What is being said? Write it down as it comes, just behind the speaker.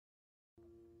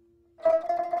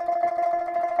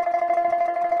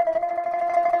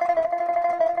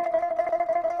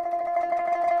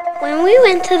When we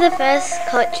went to the first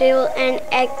cultural and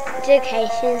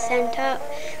education centre,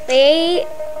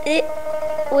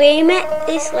 we met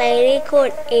this lady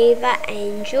called Eva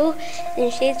Angel,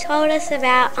 and she told us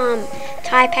about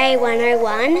Taipei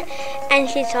 101, and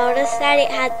she told us that it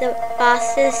had the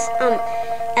fastest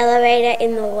elevator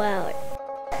in the world.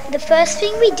 The first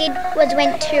thing we did was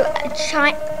went to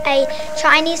a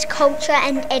Chinese culture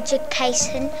and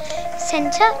education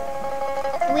centre.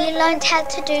 We learned how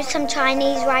to do some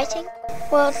Chinese writing.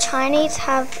 Well, Chinese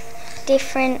have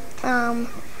different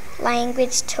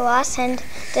language to us, and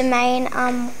the main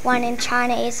one in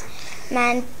China is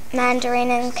Mandarin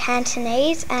and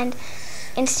Cantonese, and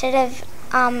instead of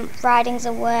writing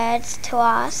the words to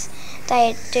us,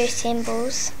 they do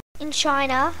symbols. In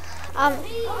China,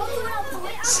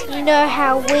 you know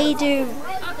how we do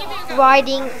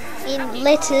writing in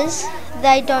letters,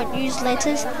 they don't use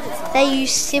letters, they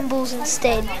use symbols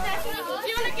instead.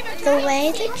 The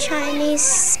way the Chinese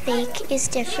speak is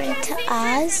different to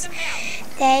us.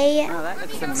 They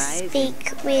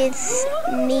speak with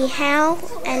ni hao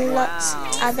and lots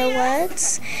of other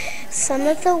words. Some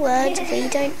of the words we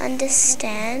don't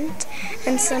understand,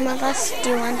 and some of us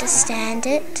do understand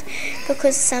it,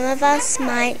 because some of us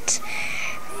might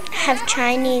have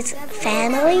Chinese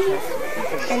family,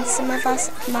 and some of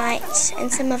us might,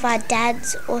 and some of our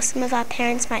dads or some of our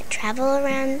parents might travel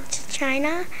around to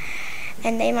China,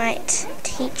 and they might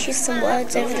teach you some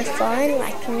words over the phone,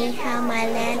 like ni hao my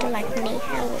land, or like ni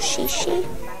hao or shishi.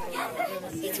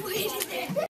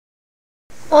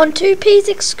 On 2P's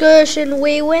excursion,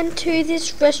 we went to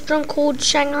this restaurant called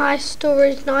Shanghai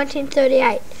Stories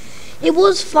 1938. It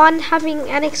was fun having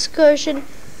an excursion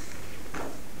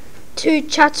to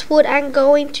Chatswood and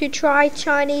going to try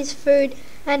Chinese food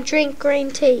and drink green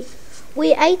tea.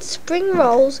 We ate spring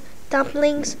rolls,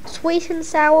 dumplings, sweet and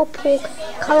sour pork,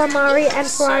 calamari and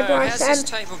fried rice, and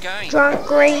drank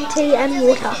green tea and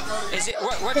water.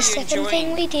 The second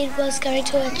thing we did was go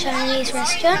to a Chinese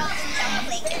restaurant.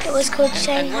 It was called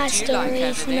Shanghai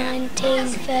Stories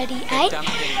 1938.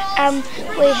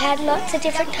 We had lots of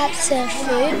different types of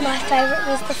food. My favourite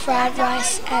was the fried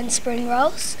rice and spring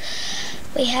rolls.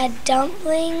 We had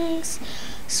dumplings,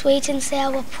 sweet and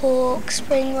sour pork,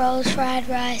 spring rolls, fried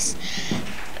rice,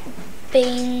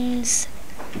 beans,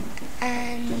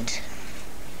 and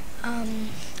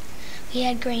we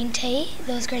had green tea.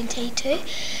 There was green tea too.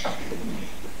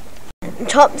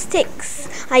 Chopsticks.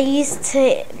 I used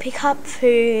to pick up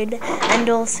food and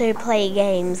also play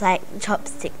games like the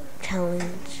chopstick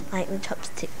challenge.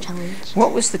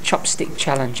 What was the chopstick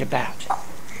challenge about?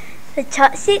 The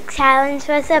chopstick challenge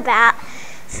was about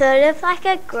sort of like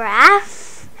a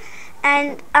graph,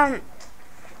 and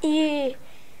you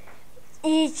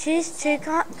choose two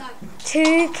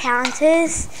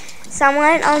counters,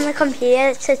 someone on the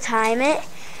computer to time it,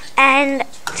 and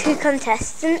two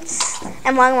contestants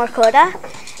and one recorder,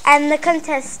 and the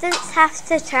contestants have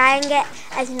to try and get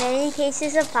as many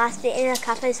pieces of plastic in a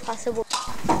cup as possible.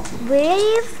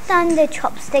 We've done the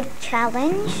chopstick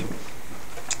challenge.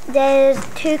 There's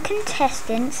two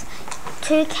contestants,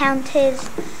 two counters,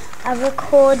 a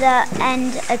recorder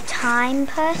and a time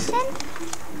person.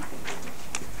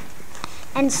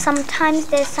 And sometimes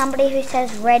there's somebody who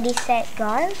says ready, set,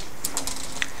 go.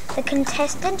 The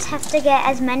contestants have to get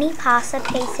as many pasta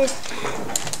pieces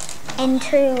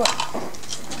into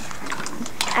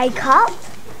a cup.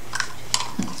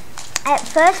 At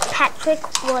first Patrick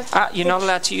was You're not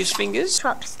allowed to use fingers?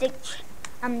 Chopstick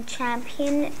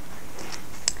champion,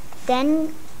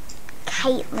 then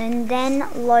Caitlin, then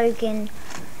Logan,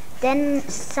 then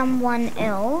someone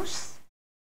else.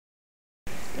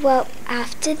 Well,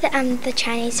 after the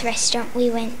Chinese restaurant, we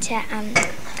went to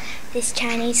this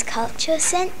Chinese culture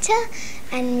centre,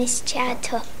 and Miss Chow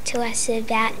talked to us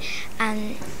about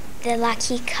the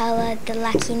lucky colour, the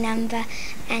lucky number,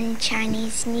 and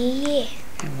Chinese New Year.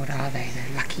 And what are they,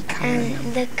 the lucky colour and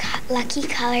number? The lucky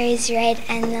colour is red,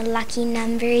 and the lucky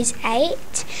number is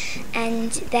 8,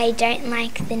 and they don't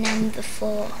like the number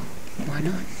 4. Why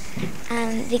not?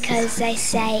 Because they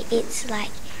say it's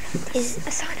is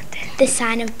a sign of death. The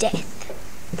sign of death.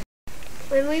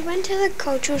 When we went to the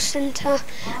cultural centre,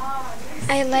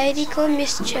 a lady called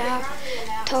Miss Chow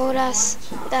told us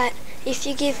that if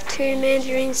you give 2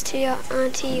 mandarins to your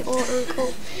auntie or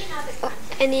uncle or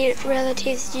any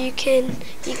relatives, you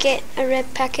get a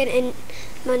red packet and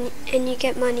you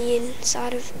get money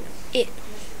inside of it.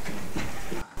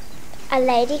 A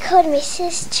lady called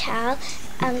Mrs. Chow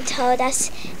told us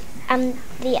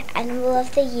the animal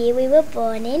of the year we were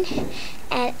born in,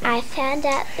 and I found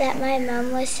out that my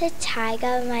mum was a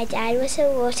tiger, my dad was a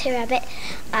water rabbit,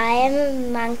 I am a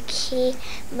monkey,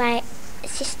 my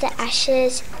sister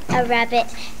Asher's a rabbit,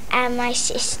 and my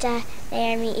sister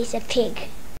Naomi is a pig.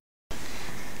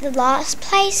 The last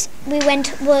place we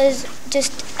went was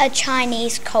just a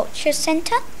Chinese culture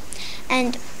centre,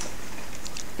 and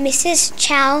Mrs.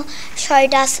 Chow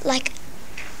showed us like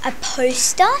a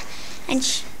poster,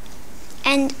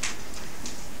 and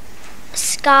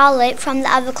Scarlett from the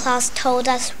other class told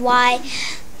us why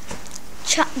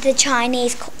the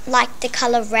Chinese like the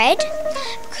colour red,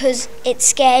 because it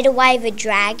scared away the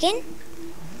dragon.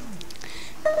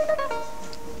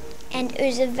 And it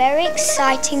was a very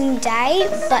exciting day,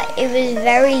 but it was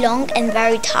very long and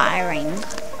very tiring.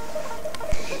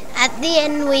 At the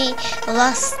end we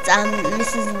lost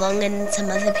Mrs. Long and some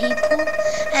other people,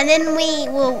 and then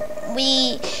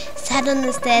we sat on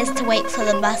the stairs to wait for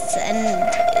the bus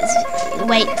and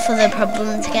wait for the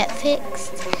problem to get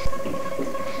fixed.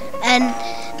 And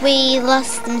we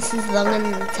lost Mrs. Long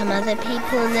and some other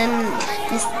people, and then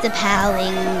Mr.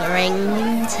 Powling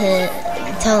rang to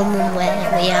tell them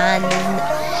where we are, and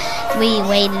then we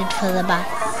waited for the bus,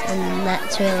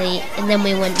 and then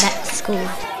we went back to school.